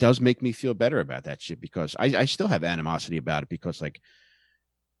does make me feel better about that shit, because I still have animosity about it, because like,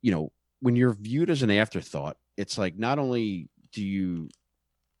 when you're viewed as an afterthought, it's like, not only do you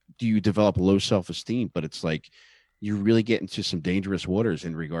develop low self-esteem, but it's like, you really get into some dangerous waters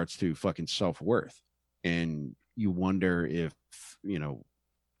in regards to fucking self-worth. And you wonder if,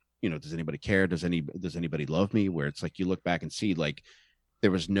 does anybody care? Does anybody love me? Where it's like, you look back and see like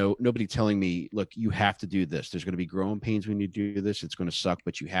There was nobody telling me, look, you have to do this. There's going to be growing pains when you do this. It's going to suck,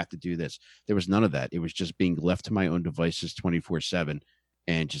 but you have to do this. There was none of that. It was just being left to my own devices 24/7.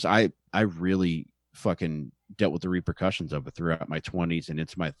 And just, I really fucking dealt with the repercussions of it throughout my 20s and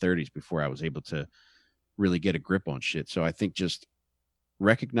into my 30s before I was able to really get a grip on shit. So I think just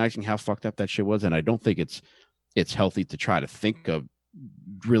recognizing how fucked up that shit was, and I don't think it's healthy to try to think of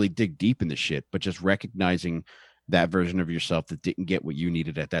really dig deep in the shit, but just recognizing that version of yourself that didn't get what you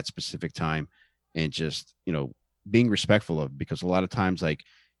needed at that specific time, and just, you know, being respectful of, because a lot of times, like,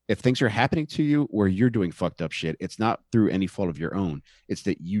 if things are happening to you or you're doing fucked up shit, it's not through any fault of your own. It's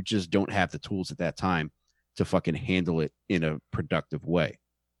that you just don't have the tools at that time to fucking handle it in a productive way.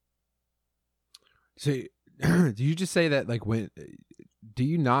 So do you just say that, like, do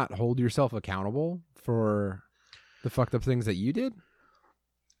you not hold yourself accountable for the fucked up things that you did?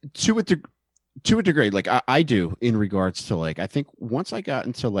 To a degree, like I do, in regards to, like, I think once I got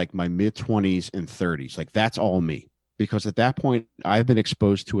into like my mid 20s and 30s, like, that's all me, because at that point I've been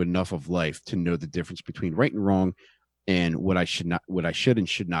exposed to enough of life to know the difference between right and wrong and what I should and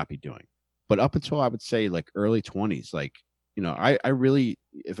should not be doing. But up until, I would say, like, early 20s, like, you know, I really,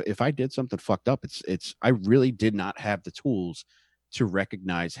 if I did something fucked up, it's I really did not have the tools to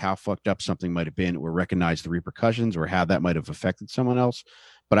recognize how fucked up something might have been, or recognize the repercussions, or how that might have affected someone else.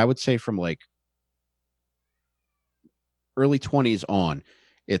 But I would say from like early 20s on,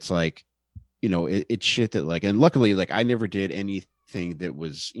 it's like, you know, it's shit that, like, and luckily, like, I never did anything that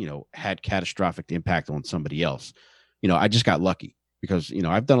was, you know, had catastrophic impact on somebody else. You know, I just got lucky because, you know,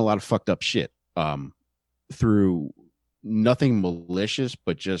 I've done a lot of fucked up shit through nothing malicious,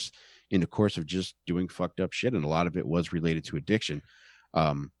 but just in the course of just doing fucked up shit. And a lot of it was related to addiction.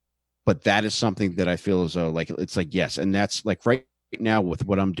 But that is something that I feel as though, like, it's like, yes. And that's like right now with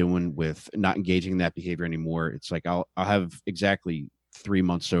what I'm doing with not engaging in that behavior anymore. It's like, I'll have exactly 3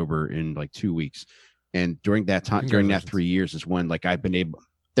 months sober in like 2 weeks. And during that time, during that 3 years is when, like, I've been able,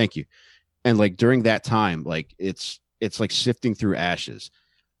 thank you. And like, during that time, like, it's like sifting through ashes.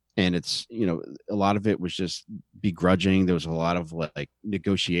 And it's, you know, a lot of it was just begrudging. There was a lot of like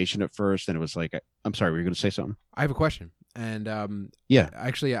negotiation at first. And it was like, I'm sorry, were you going to say something? I have a question. And yeah,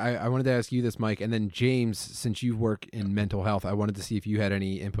 actually, I wanted to ask you this, Mike. And then James, since you work in mental health, I wanted to see if you had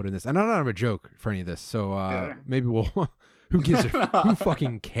any input in this. And I don't have a joke for any of this. So maybe we'll, who gives who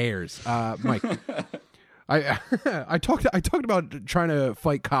fucking cares? Mike, I talked about trying to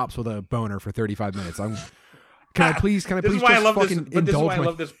fight cops with a boner for 35 minutes. Can I please this is why I love this. But this is why I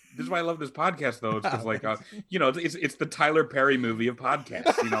love this. This is why I love this podcast, though. It's because, like, you know, it's the Tyler Perry movie of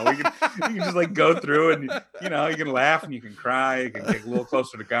podcasts. You know, you can just like go through and, you know, you can laugh and you can cry. You can get a little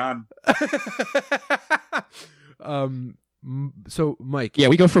closer to God. So, Mike. Yeah,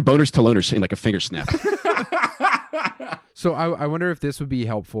 we go for boners to loners in like a finger snap. So I wonder if this would be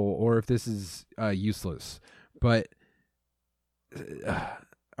helpful or if this is useless. But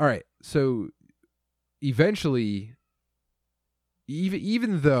all right, so eventually,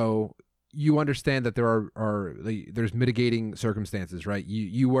 even though you understand that there are there's mitigating circumstances, right?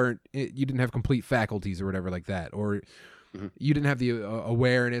 You didn't have complete faculties or whatever like that, or you didn't have the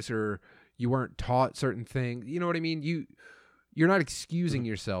awareness, or you weren't taught certain things. You know what I mean? You're not excusing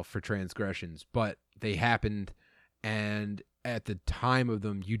yourself for transgressions, but they happened, and at the time of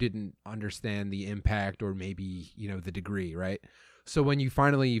them, you didn't understand the impact or maybe, you know, the degree, right? So when you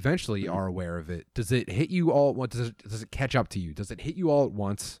finally eventually are aware of it, does it hit you all? What does it catch up to you? Does it hit you all at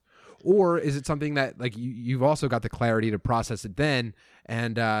once, or is it something that, like, you've also got the clarity to process it then?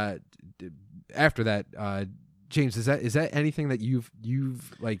 And after that, James, is that anything that you've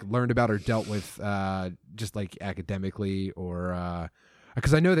like learned about or dealt with, just like academically, or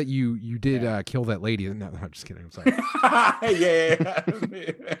because I know that you did kill that lady. No, I'm just kidding. I'm sorry. yeah.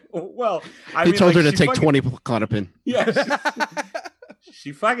 Well, he told her to take 20 Klonopin. Yeah,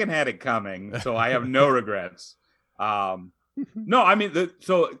 she fucking had it coming, so I have no regrets. No, I mean,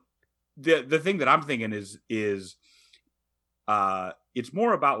 the thing that I'm thinking is it's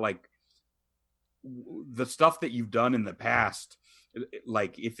more about like the stuff that you've done in the past.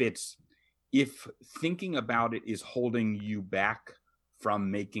 Like, if thinking about it is holding you back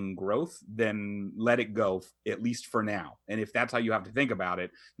from making growth, then let it go, at least for now. And if that's how you have to think about it,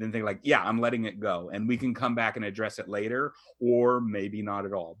 then think like, yeah, I'm letting it go, and we can come back and address it later, or maybe not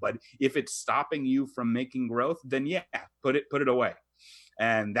at all. But if it's stopping you from making growth, then yeah, put it away.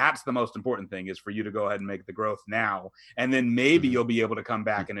 And that's the most important thing, is for you to go ahead and make the growth now, and then maybe you'll be able to come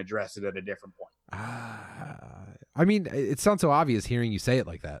back and address it at a different point. I mean, it sounds so obvious hearing you say it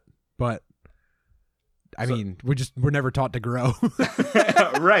like that, but I mean, we're never taught to grow.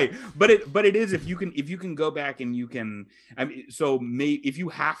 Right. But it is, if you can go back and you can, I mean, so if you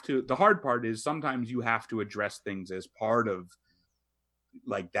have to, the hard part is sometimes you have to address things as part of,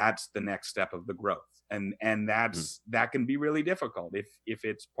 like, that's the next step of the growth. And that can be really difficult if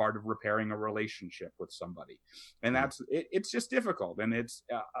it's part of repairing a relationship with somebody. And it's just difficult. And it's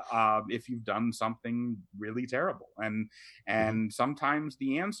if you've done something really terrible, and sometimes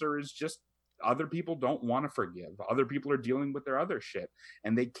the answer is just other people don't want to forgive. Other people are dealing with their other shit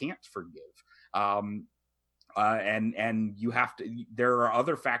and they can't forgive. And you have to, there are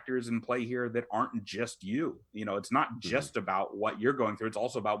other factors in play here that aren't just you. It's not just about what you're going through. It's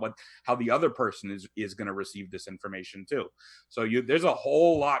also about how the other person is going to receive this information too. So there's a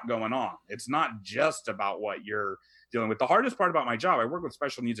whole lot going on. It's not just about what you're dealing with. The hardest part about my job, I work with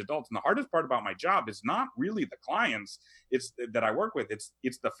special needs adults, and the hardest part about my job is not really the clients that I work with. It's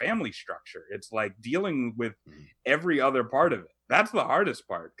the family structure. It's like dealing with every other part of it. That's the hardest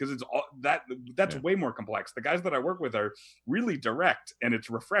part, because it's all that's way more complex. The guys that I work with are really direct, and it's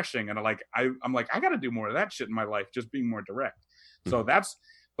refreshing. And I'm like, I got to do more of that shit in my life, just being more direct. So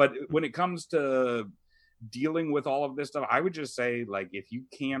but when it comes to dealing with all of this stuff, I would just say, like, if you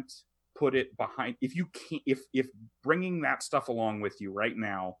can't put it behind, if bringing that stuff along with you right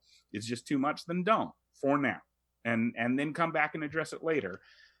now is just too much, then don't, for now, and then come back and address it later.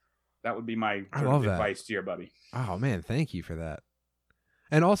 That would be my advice to your buddy. Oh man, thank you for that.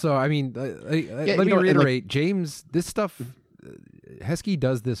 And also, I mean, let me reiterate, James, this stuff, Heskey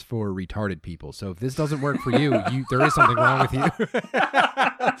does this for retarded people. So if this doesn't work for you, there is something wrong with you.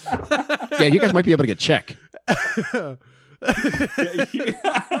 Yeah, you guys might be able to get check.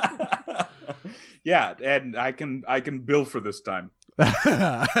 Yeah, and I can bill for this time.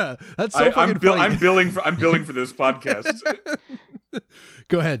 That's so fucking funny. I'm billing for this podcast.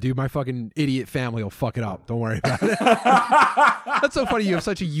 Go ahead, dude. My fucking idiot family will fuck it up. Don't worry about it. That's so funny. You have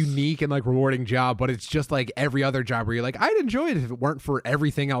such a unique and like rewarding job, but it's just like every other job where you're like, I'd enjoy it if it weren't for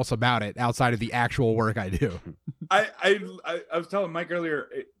everything else about it outside of the actual work I do. I was telling Mike earlier,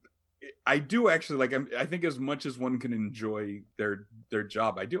 I do actually, like, I think as much as one can enjoy their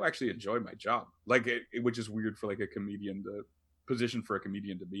job, I do actually enjoy my job. Like, which is weird for like a comedian position for a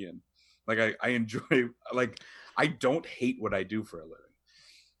comedian to be in. Like, I enjoy, like, I don't hate what I do for a living.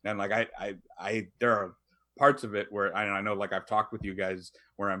 And like, I there are parts of it where I know, like, I've talked with you guys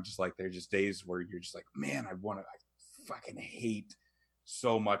where I'm just like, there's just days where you're just like, man, I fucking hate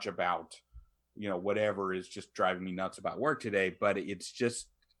so much about, whatever is just driving me nuts about work today. But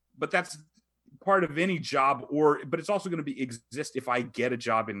but that's part of any job, but it's also going to exist if I get a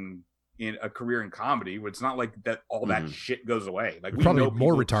job in a career in comedy, where it's not like that all that shit goes away. Like, we probably know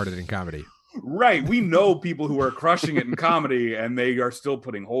more retarded in comedy. Right. We know people who are crushing it in comedy and they are still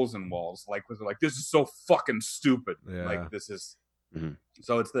putting holes in walls. Like, this is so fucking stupid. Yeah. Like, this is,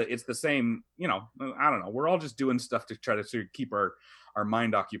 so it's the same, I don't know. We're all just doing stuff to try to sort of keep our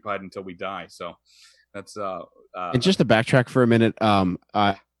mind occupied until we die. So that's, and just to backtrack for a minute,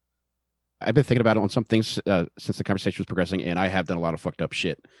 I've been thinking about it on some things since the conversation was progressing, and I have done a lot of fucked up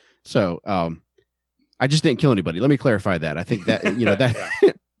shit. So I just didn't kill anybody. Let me clarify that. I think that,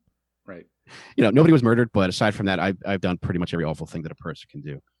 that, right. Nobody was murdered, but aside from that, I've done pretty much every awful thing that a person can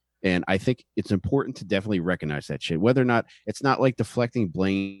do. And I think it's important to definitely recognize that shit, whether or not it's not like deflecting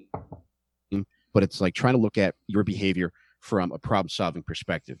blame, but it's like trying to look at your behavior from a problem solving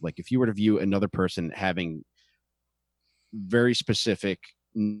perspective. Like, if you were to view another person having very specific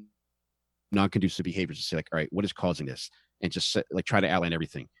non-conducive behaviors, to say, like, all right, what is causing this? And just like try to outline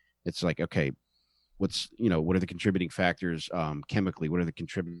everything. It's like, okay, what are the contributing factors chemically? What are the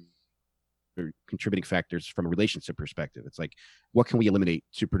contributing factors from a relationship perspective? It's like, what can we eliminate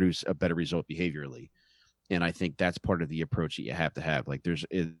to produce a better result behaviorally? And I think that's part of the approach that you have to have. Like,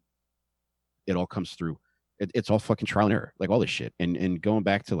 it all comes through. It's all fucking trial and error, like all this shit. And going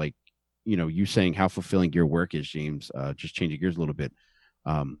back to, like, you saying how fulfilling your work is, James, just changing gears a little bit.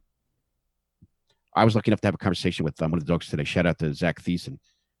 I was lucky enough to have a conversation with one of the dogs today. Shout out to Zach Thiessen,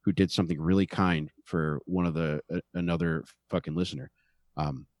 who did something really kind for another fucking listener.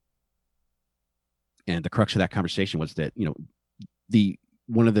 And the crux of that conversation was that,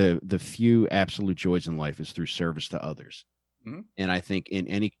 one of the few absolute joys in life is through service to others. Mm-hmm. And I think in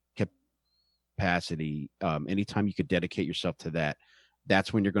any capacity, anytime you could dedicate yourself to that,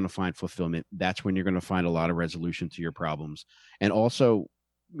 that's when you're going to find fulfillment. That's when you're going to find a lot of resolution to your problems. And also,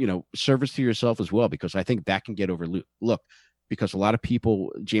 service to yourself as well, because I think that can get overlooked. Because a lot of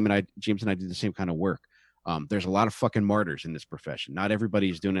people, James and I do the same kind of work. There's a lot of fucking martyrs in this profession. Not everybody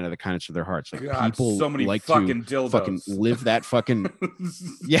is doing it out of the kindness of their hearts. Like God, people so many like fucking to dildos. fucking live that fucking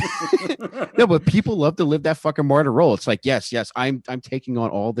yeah. No, but people love to live that fucking martyr role. It's like, yes, I'm taking on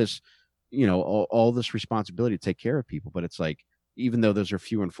all this, all this responsibility to take care of people. But it's like, even though those are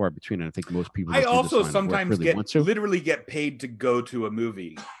few and far between, and I think most people. I also sometimes literally get paid to go to a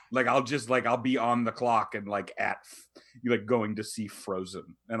movie. Like I'll be on the clock and like going to see Frozen,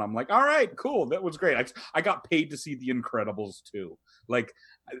 and I'm like, all right, cool, that was great. I got paid to see The Incredibles too. Like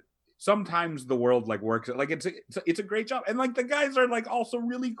sometimes the world like works. Like it's a great job, and like the guys are like also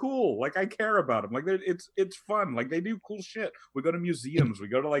really cool. Like I care about them. Like it's fun. Like they do cool shit. We go to museums. We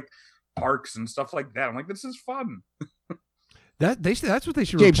go to like parks and stuff like that. I'm like, this is fun. That's what they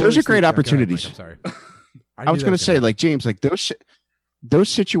should. James, those are great opportunities. I'm sorry. I was going to say, like, James, like those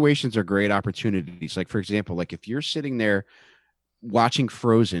situations are great opportunities. Like, for example, like if you're sitting there watching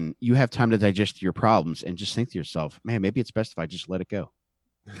Frozen, you have time to digest your problems and just think to yourself, man, maybe it's best if I just let it go.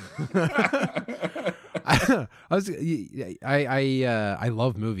 I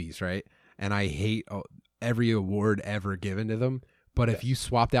love movies, right? And I hate every award ever given to them. But if you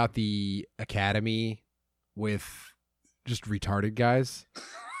swapped out the Academy with just retarded guys,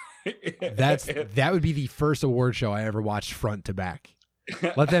 that would be the first award show I ever watched front to back.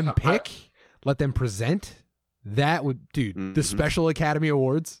 Let them pick, let them present. That would, dude, the Special Academy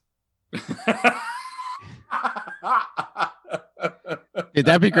Awards. Yeah,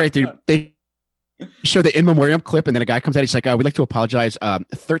 that'd be great, dude. They show the in memoriam clip, and then a guy comes out. He's like, "We'd like to apologize.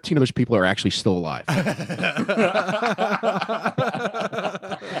 13 of those people are actually still alive."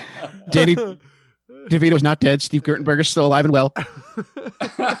 Danny DeVito's not dead. Steve Guttenberger's still alive and well.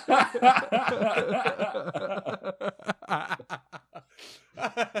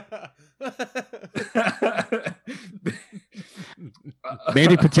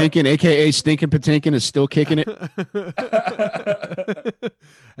 Mandy Patinkin, aka Stinkin' Patinkin, is still kicking it.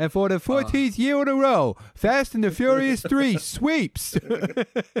 And for the 14th year in a row, Fast and the Furious 3 sweeps.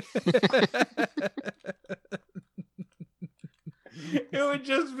 It would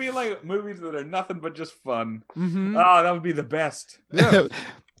just be like movies that are nothing but just fun. Mm-hmm. Oh, that would be the best. Yeah.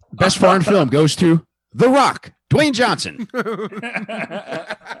 Best foreign film goes to The Rock, Dwayne Johnson.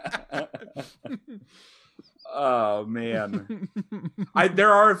 Oh man,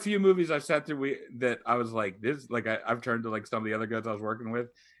 there are a few movies I've sat through that I was like, this, like I've turned to like some of the other guys I was working with,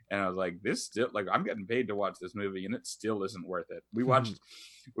 and I was like, this still, like, I'm getting paid to watch this movie, and it still isn't worth it. We watched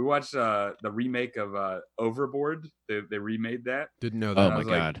the remake of Overboard. They remade that. Didn't know that. Oh my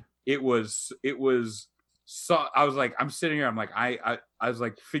god, like, it was so. I was like, I'm sitting here. I'm like, I was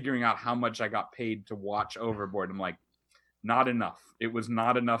like figuring out how much I got paid to watch Overboard. I'm like, not enough. It was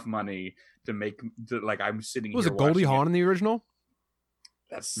not enough money to make like I'm sitting. Was here it Goldie Hawn in the original?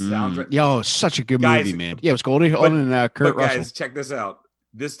 That sounds right. Yo, such a good Guys, movie, man. Yeah, it was Goldie Hawn and Kurt Russell. Guys, check this out.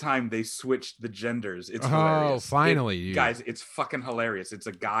 This time they switched the genders. It's hilarious. Oh, finally, guys! It's fucking hilarious. It's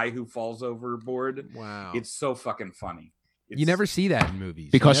a guy who falls overboard. Wow, it's so fucking funny. You never see that in movies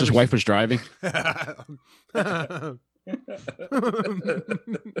because his wife was driving.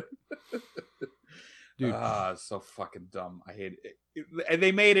 Dude, it's so fucking dumb. I hate it. And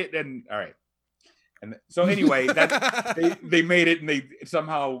they made it, and all right. And so anyway, that they made it, and they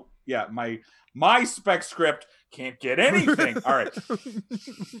somehow, yeah, my spec script can't get anything. All right.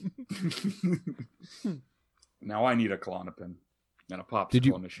 Now I need a Klonopin and a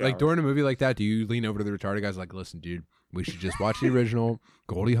popsicle in the shower. Like during a movie like that, do you lean over to the retarded guys like, listen, dude, we should just watch the original.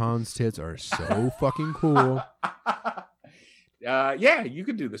 Goldie Hawn's tits are so fucking cool. Yeah, you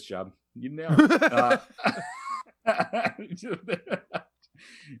could do this job. You know. No.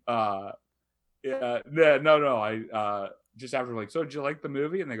 I just after like, so did you like the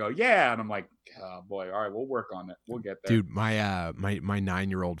movie? And they go, yeah. And I'm like, oh boy, all right, we'll work on it. We'll get there. Dude, my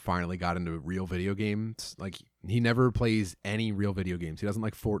 9-year-old finally got into real video games. Like he never plays any real video games. He doesn't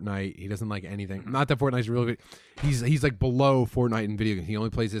like Fortnite. He doesn't like anything. Not that Fortnite's real. He's like below Fortnite in video games. He only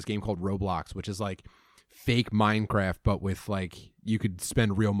plays this game called Roblox, which is like fake Minecraft, but with like you could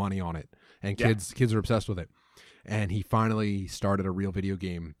spend real money on it, and kids are obsessed with it. And he finally started a real video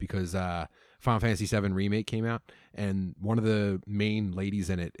game because Final Fantasy VII Remake came out, and one of the main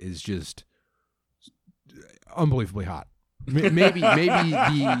ladies in it is just unbelievably hot. Maybe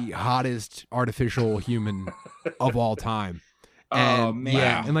the hottest artificial human of all time. And, oh man!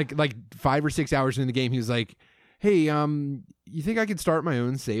 Yeah, and like 5 or 6 hours into the game, he was like, "Hey, you think I could start my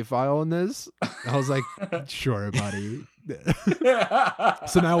own save file in this?" I was like, "Sure, buddy."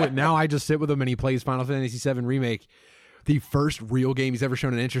 So now I just sit with him and he plays Final Fantasy VII Remake, the first real game he's ever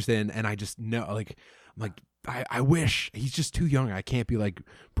shown an interest in, and I just know, like, I'm like, I wish he's just too young. I can't be like,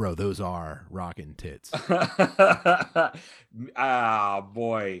 bro, those are rockin' tits. Ah,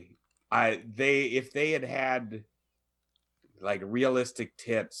 boy. If they had like realistic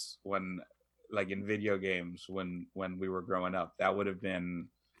tits when like in video games when we were growing up, that would have been.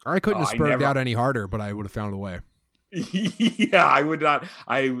 Or I couldn't have spurred out any harder, but I would have found a way. Yeah, I would not.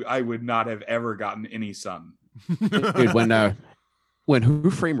 I would not have ever gotten any sun. Dude, when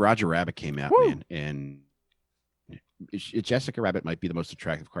Who Framed Roger Rabbit came out, man, and Jessica Rabbit might be the most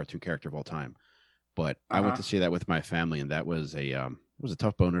attractive cartoon character of all time, but I went to see that with my family, and that was a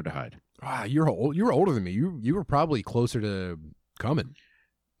tough boner to hide. Wow, you were older than me. You were probably closer to coming.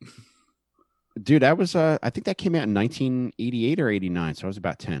 Dude, I was I think that came out in 1988 or 89, so I was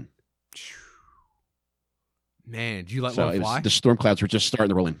about 10. Man, did you let one fly? The storm clouds were just starting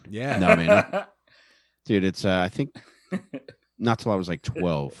to roll in. Yeah. No, man. Dude, it's I think not till I was like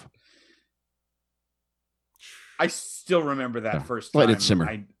 12. I still remember that first time. Let it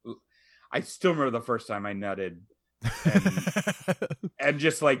simmer. I still remember the first time I nutted. And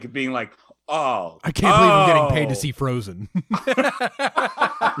just like being like, oh, I can't believe I'm getting paid to see Frozen.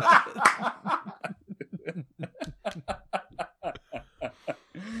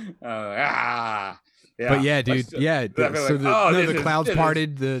 Yeah. But yeah, dude, so the clouds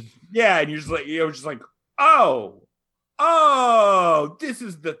parted. And you're just like, this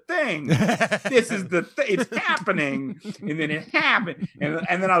is the thing. This is the thing. It's happening, and then it happened, and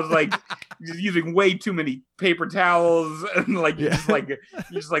then I was like, just using way too many paper towels, and like you're just like,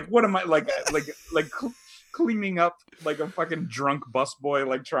 what am I like cleaning up like a fucking drunk busboy,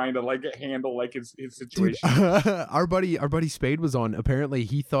 like trying to like handle like his situation. Dude, our buddy Spade was on. Apparently,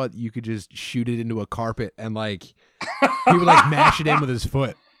 he thought you could just shoot it into a carpet and like he would like mash it in with his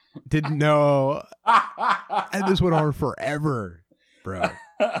foot. Didn't know. And this went on forever, bro.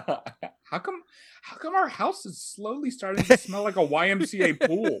 How come our house is slowly starting to smell like a YMCA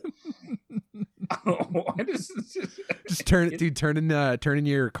pool? Just turning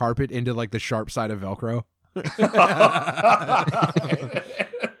your carpet into like the sharp side of Velcro.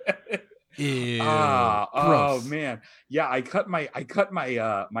 Ew, oh man, yeah. I cut my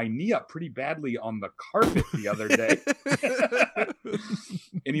my knee up pretty badly on the carpet the other day.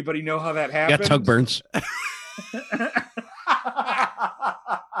 Anybody know how that happened? Got tug burns.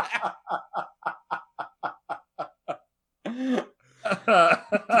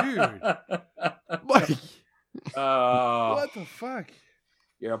 Dude, Mike. What the fuck?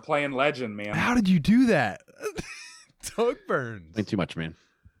 You're a playing legend, man. How did you do that? Tug burns. Ain't too much, man.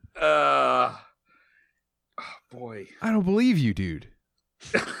 Oh, boy. I don't believe you, dude.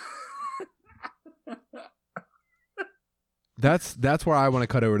 That's where I want to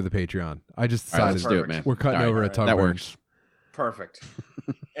cut over to the Patreon. I just decided let's do it, man. We're cutting over at Tug that burns. works. Perfect.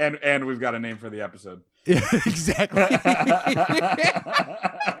 and we've got a name for the episode. Yeah, exactly.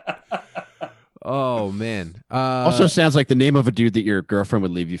 Oh man. Also sounds like the name of a dude that your girlfriend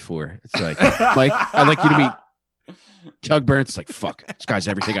would leave you for. It's like, Mike, I'd like you to meet Tug Burns. It's like, fuck, this guy's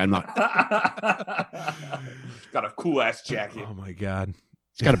everything I'm not. Got a cool ass jacket. Oh my god.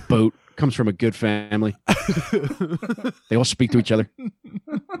 He's got a boat. Comes from a good family. They all speak to each other.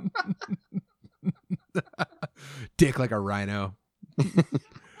 Dick like a rhino.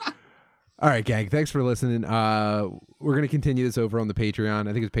 All right, gang. Thanks for listening. We're going to continue this over on the Patreon.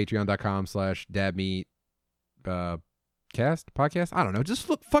 I think it's patreon.com/dabmeat podcast. I don't know. Just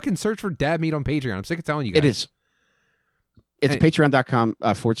fucking search for Dad Meat on Patreon. I'm sick of telling you guys. It is. It's patreon.com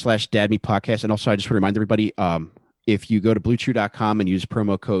 /dadmeat podcast. And also, I just want to remind everybody, if you go to bluechew.com and use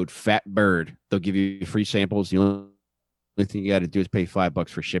promo code FATBIRD, they'll give you free samples. The only thing you got to do is pay $5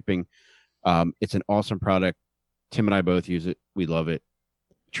 for shipping. It's an awesome product. Tim and I both use it. We love it.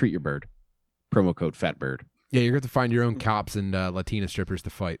 Treat your bird. Promo code FATBIRD. Yeah, you're going to find your own cops and Latina strippers to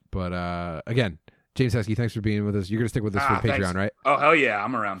fight. But again, James Heskey, thanks for being with us. You're going to stick with us for Patreon, thanks. Right? Oh, hell yeah.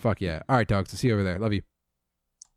 I'm around. Fuck yeah. All right, dogs. I'll see you over there. Love you.